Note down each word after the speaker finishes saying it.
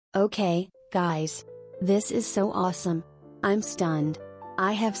Okay, guys. This is so awesome. I'm stunned.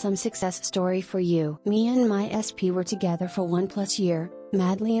 I have some success story for you. Me and my SP were together for 1+ year,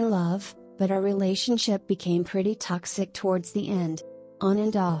 madly in love, but our relationship became pretty toxic towards the end. On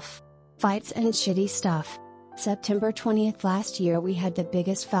and off. Fights and shitty stuff. September 20th last year we had the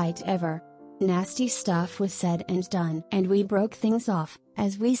biggest fight ever. Nasty stuff was said and done, and we broke things off,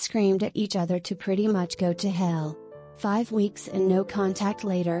 as we screamed at each other to pretty much go to hell. 5 weeks and no contact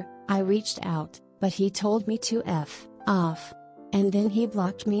later, I reached out, but he told me to F off. And then he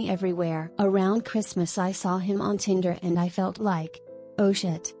blocked me everywhere. Around Christmas I saw him on Tinder and I felt like, oh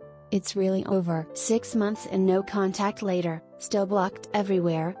shit. It's really over. 6 months and no contact later, still blocked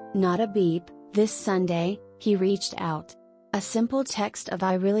everywhere, not a beep. This Sunday, he reached out. A simple text of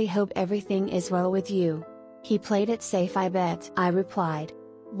 "I really hope everything is well with you." He played it safe, I bet. I replied.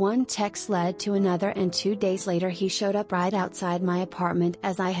 One text led to another and 2 days later he showed up right outside my apartment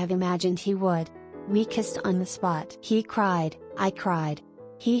as I have imagined he would. We kissed on the spot. He cried, I cried.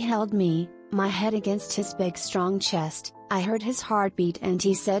 He held me, my head against his big strong chest. I heard his heartbeat and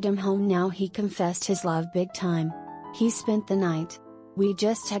he said I'm home now. He confessed his love big time. He spent the night. We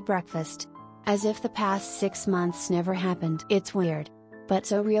just had breakfast. As if the past 6 months never happened. It's weird. But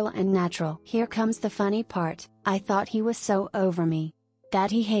so real and natural. Here comes the funny part. I thought he was so over me. That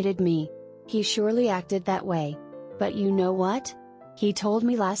he hated me. He surely acted that way. But you know what? He told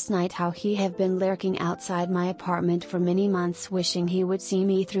me last night how he have been lurking outside my apartment for many months wishing he would see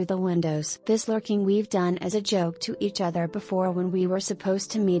me through the windows. This lurking we've done as a joke to each other before when we were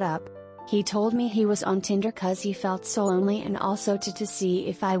supposed to meet up. He told me he was on Tinder cause he felt so lonely and also to see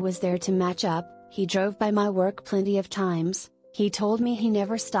if I was there to match up. He drove by my work plenty of times. He told me he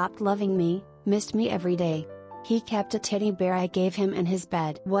never stopped loving me, missed me every day. He kept a teddy bear I gave him in his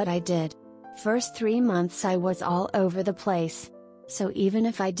bed. What I did. First 3 months I was all over the place. So even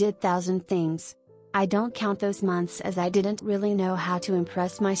if I did 1,000 things, I don't count those months as I didn't really know how to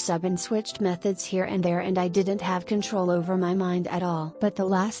impress my sub and switched methods here and there and I didn't have control over my mind at all. But the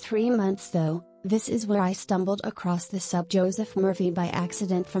last 3 months though, this is where I stumbled across the sub Joseph Murphy by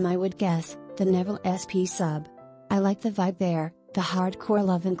accident from I would guess, the Neville SP sub. I like the vibe there, the hardcore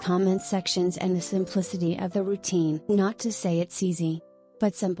love in comment sections and the simplicity of the routine. Not to say it's easy,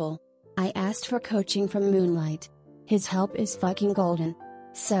 but simple. I asked for coaching from Moonlight. His help is fucking golden.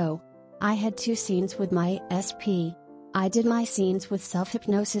 So, I had 2 scenes with my SP. I did my scenes with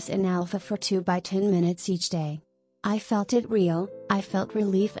self-hypnosis and alpha for 2 by 10 minutes each day. I felt it real, I felt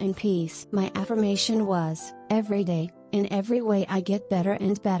relief and peace. My affirmation was, every day, in every way I get better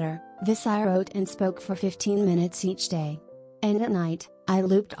and better. This I wrote and spoke for 15 minutes each day. And at night, I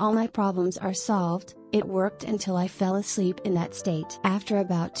looped all my problems are solved. It worked until I fell asleep in that state. After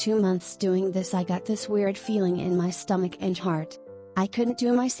about 2 months doing this I got this weird feeling in my stomach and heart. I couldn't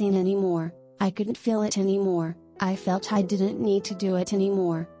do my scene anymore, I couldn't feel it anymore, I felt I didn't need to do it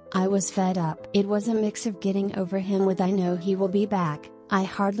anymore, I was fed up. It was a mix of getting over him with I know he will be back, I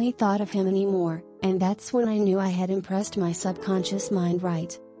hardly thought of him anymore, and that's when I knew I had impressed my subconscious mind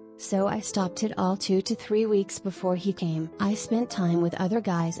right. So I stopped it all 2 to 3 weeks before he came. I spent time with other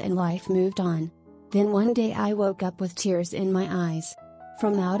guys and life moved on. Then one day I woke up with tears in my eyes.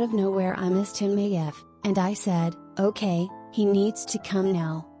 From out of nowhere I missed him AF, and I said, okay, he needs to come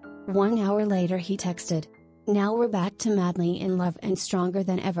now. 1 hour later he texted. Now we're back to madly in love and stronger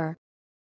than ever.